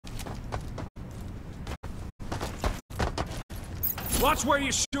Watch where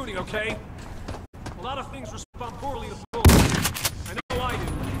you're shooting, okay? A lot of things respond poorly to bullets. I know I do.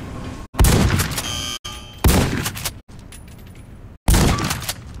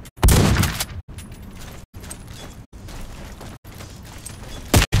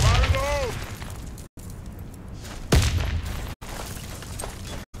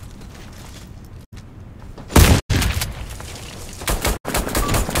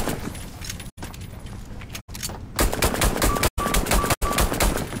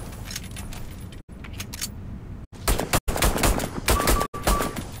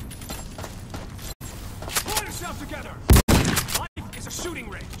 Together. Life is a shooting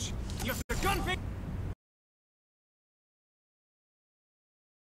range. You have the gun.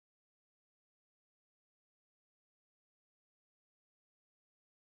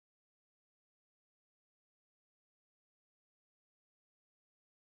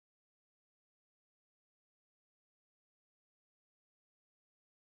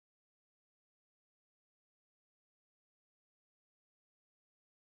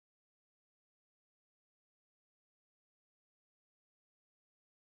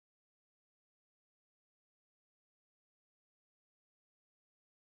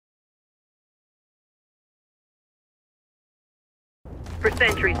 For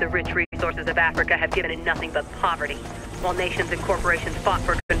centuries, the rich resources of Africa have given it nothing but poverty. While nations and corporations fought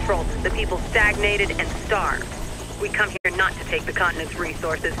for control, the people stagnated and starved. We come here not to take the continent's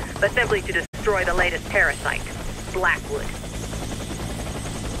resources, but simply to destroy the latest parasite, Blackwood.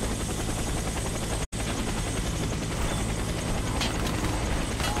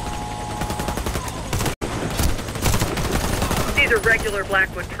 These are regular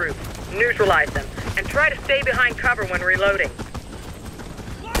Blackwood troops. Neutralize them, and try to stay behind cover when reloading.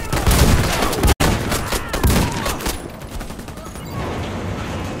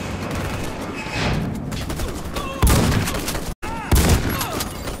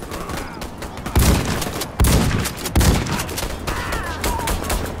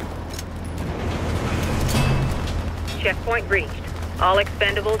 Checkpoint reached. All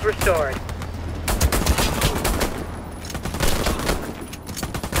expendables restored.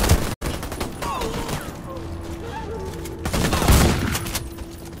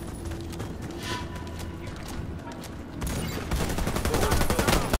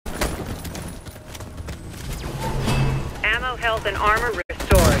 Ammo, health, and armor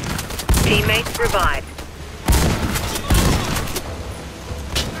restored. Teammates revived.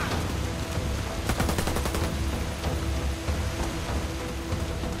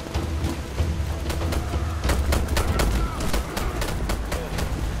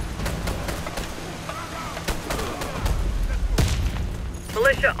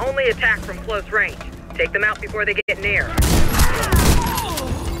 Militia only attack from close range. Take them out before they get near.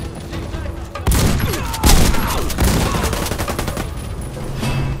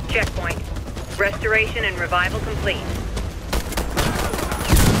 Checkpoint. Restoration and revival complete.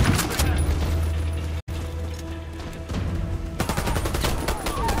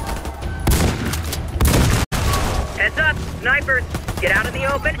 Heads up, snipers. Get out in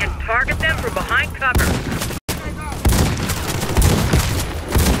the open and target them from behind cover.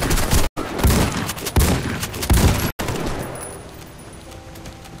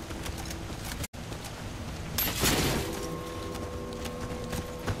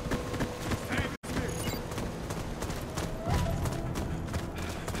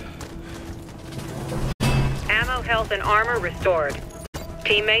 Health and armor restored.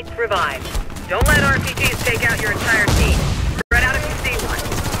 Teammates revived. Don't let RPGs take out your entire team. Spread out if you see one.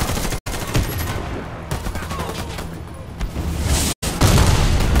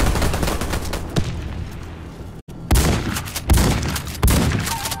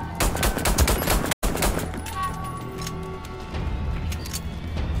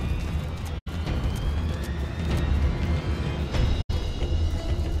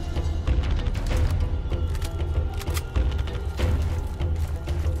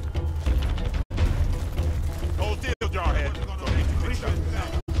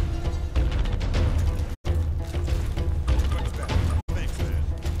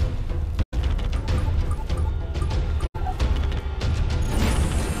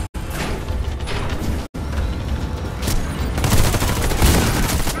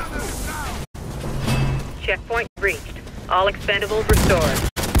 Checkpoint reached. All expendables restored.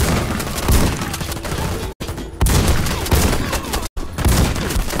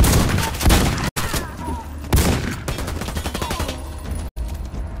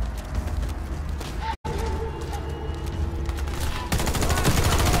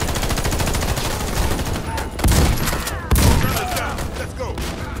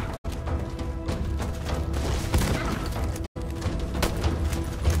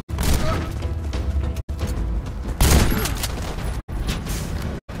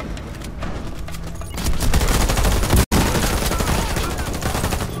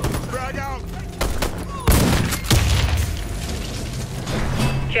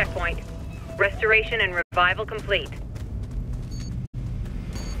 Restoration and revival complete.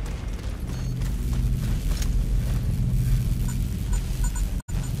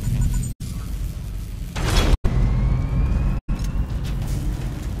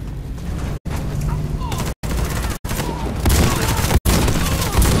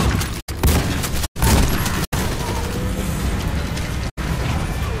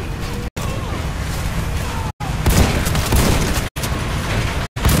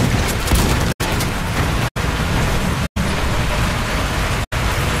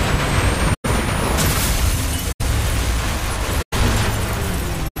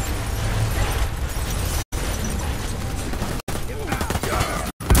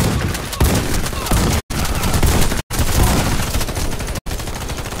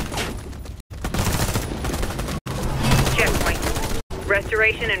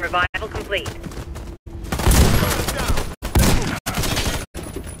 Restoration and revival complete.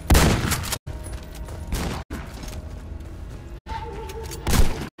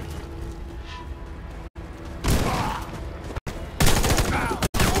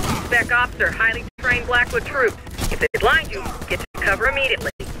 Spec ops are highly trained Blackwood troops. If they blind you, get to cover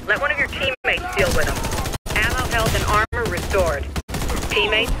immediately. Let one of your teammates deal with them. Ammo, health, and armor restored.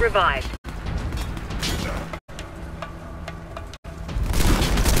 Teammates revived.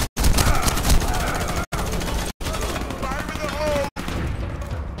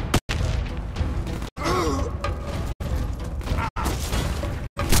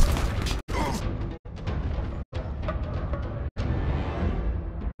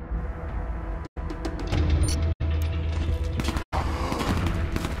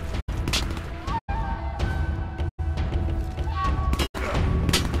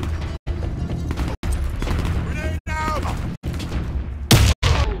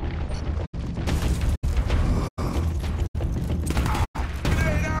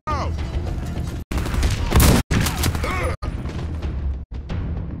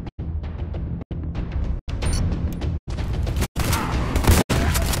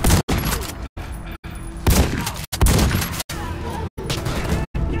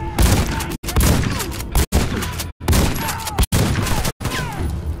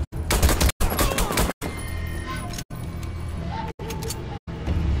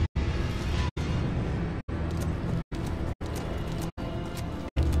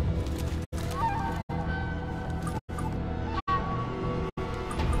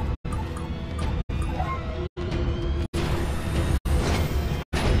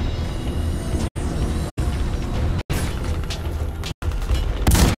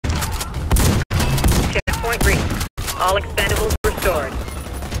 Checkpoint reached. All expendables restored.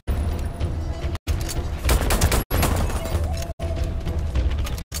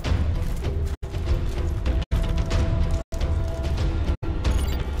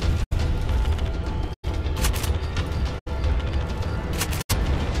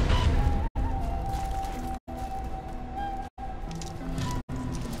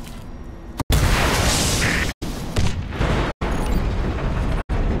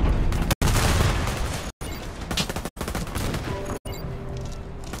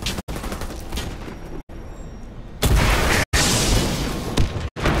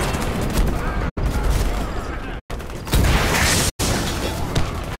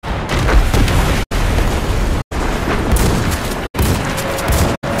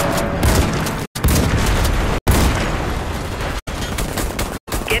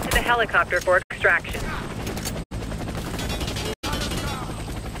 Get to the helicopter for extraction.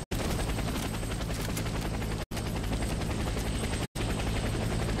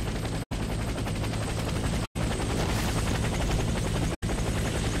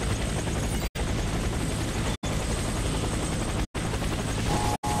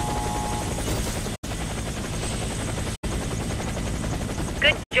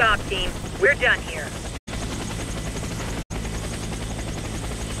 Good job, team. We're done here.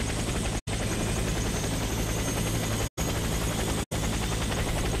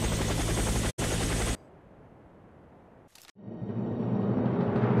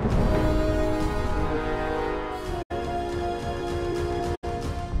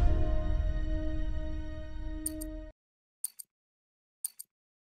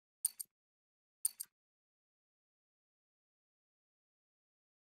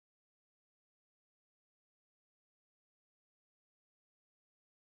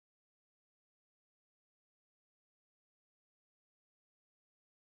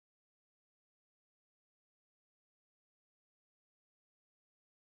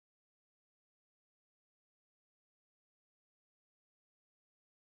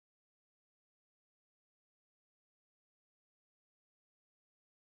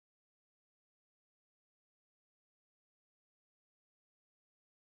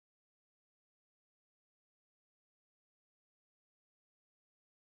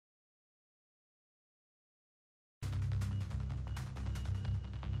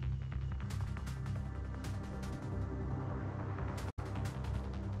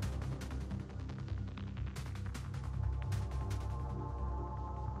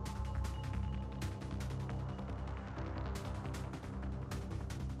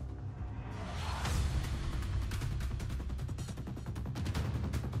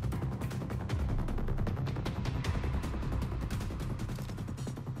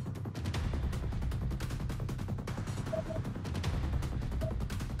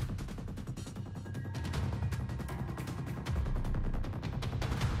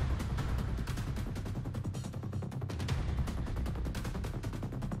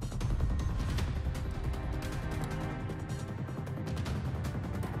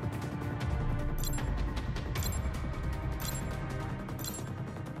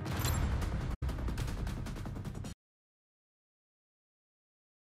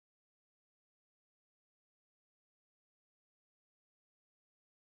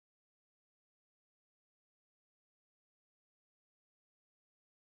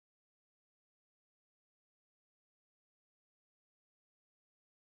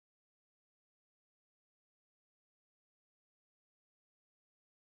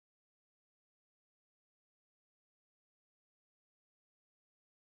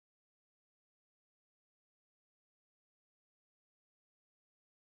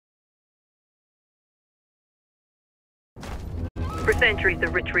 For centuries, the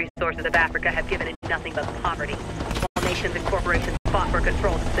rich resources of Africa have given it nothing but poverty. While nations and corporations fought for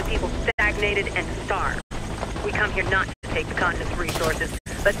control, the people stagnated and starved. We come here not to take the continent's resources,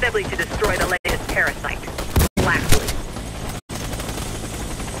 but simply to destroy the latest parasite, Blackwood.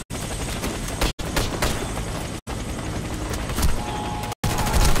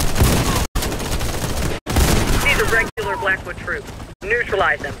 These are regular Blackwood troops.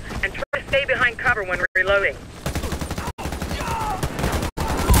 Neutralize them, and try to stay behind cover when reloading.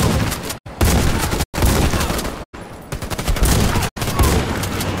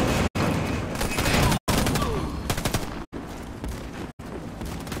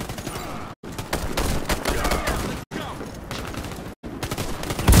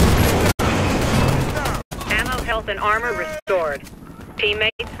 Health and armor restored.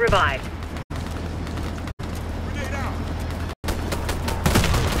 Teammates revived.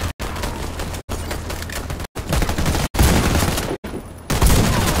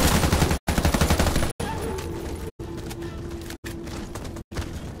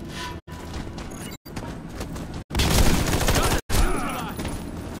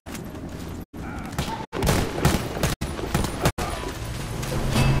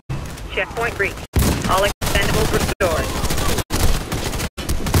 Checkpoint reached. All expendables restored.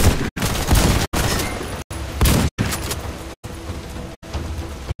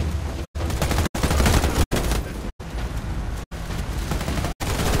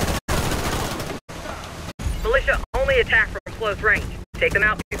 Militia only attack from close range. Take them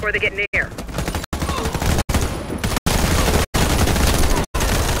out before they get near.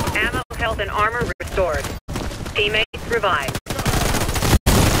 Ammo, health, and armor restored. Teammates revived.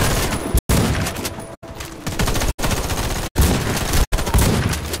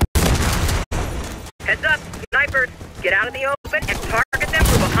 Heads up, snipers! Get out of the open and target them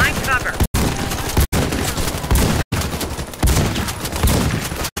from behind cover.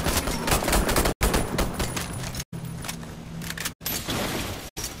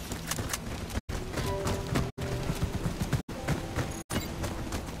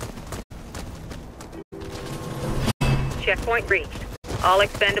 Checkpoint reached. All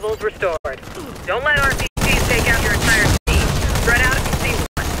expendables restored. Don't let RPGs take out your entire team. Spread out if you see one.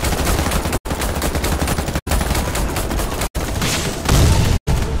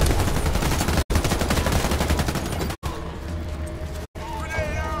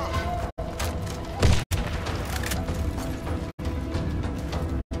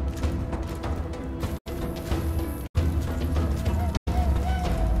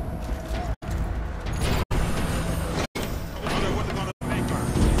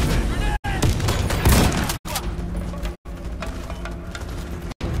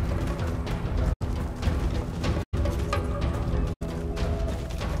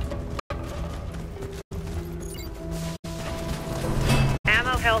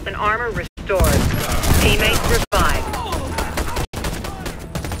 Health and armor restored. Teammates revived.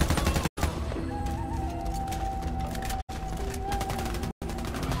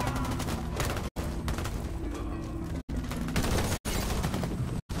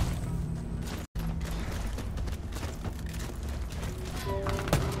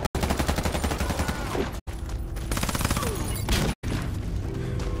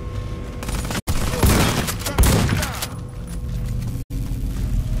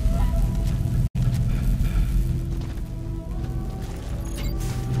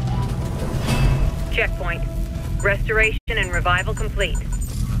 Checkpoint. Restoration and revival complete.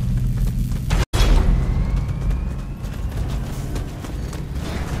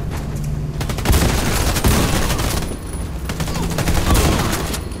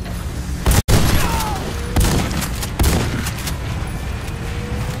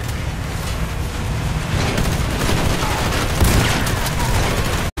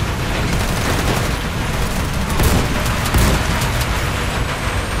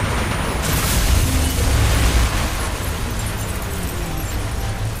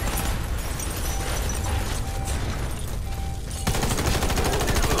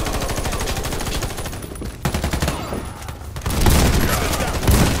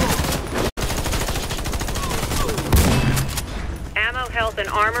 Health and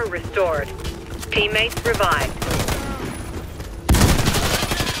armor restored. Teammates revived.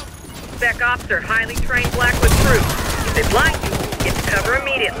 Spec ops are highly trained Blackwood troops. If they blind you, get to cover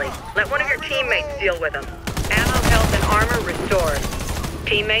immediately. Let one of your teammates deal with them. Ammo, health, and armor restored.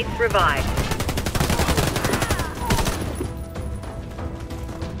 Teammates revived.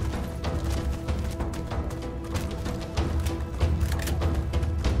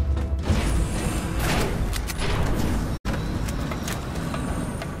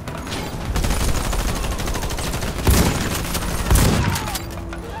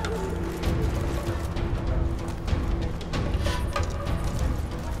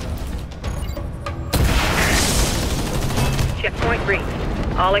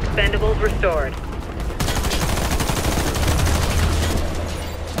 All expendables restored.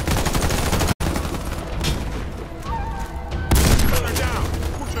 They're down.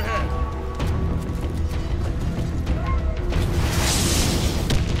 Push ahead.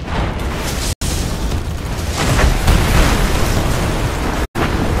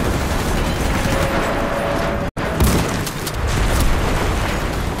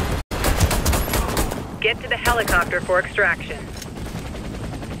 Get to the helicopter for extraction.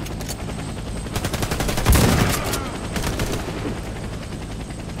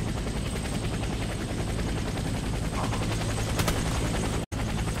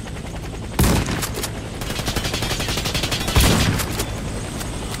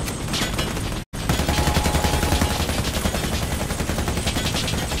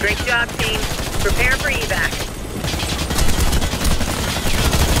 Great job, team. Prepare for evac.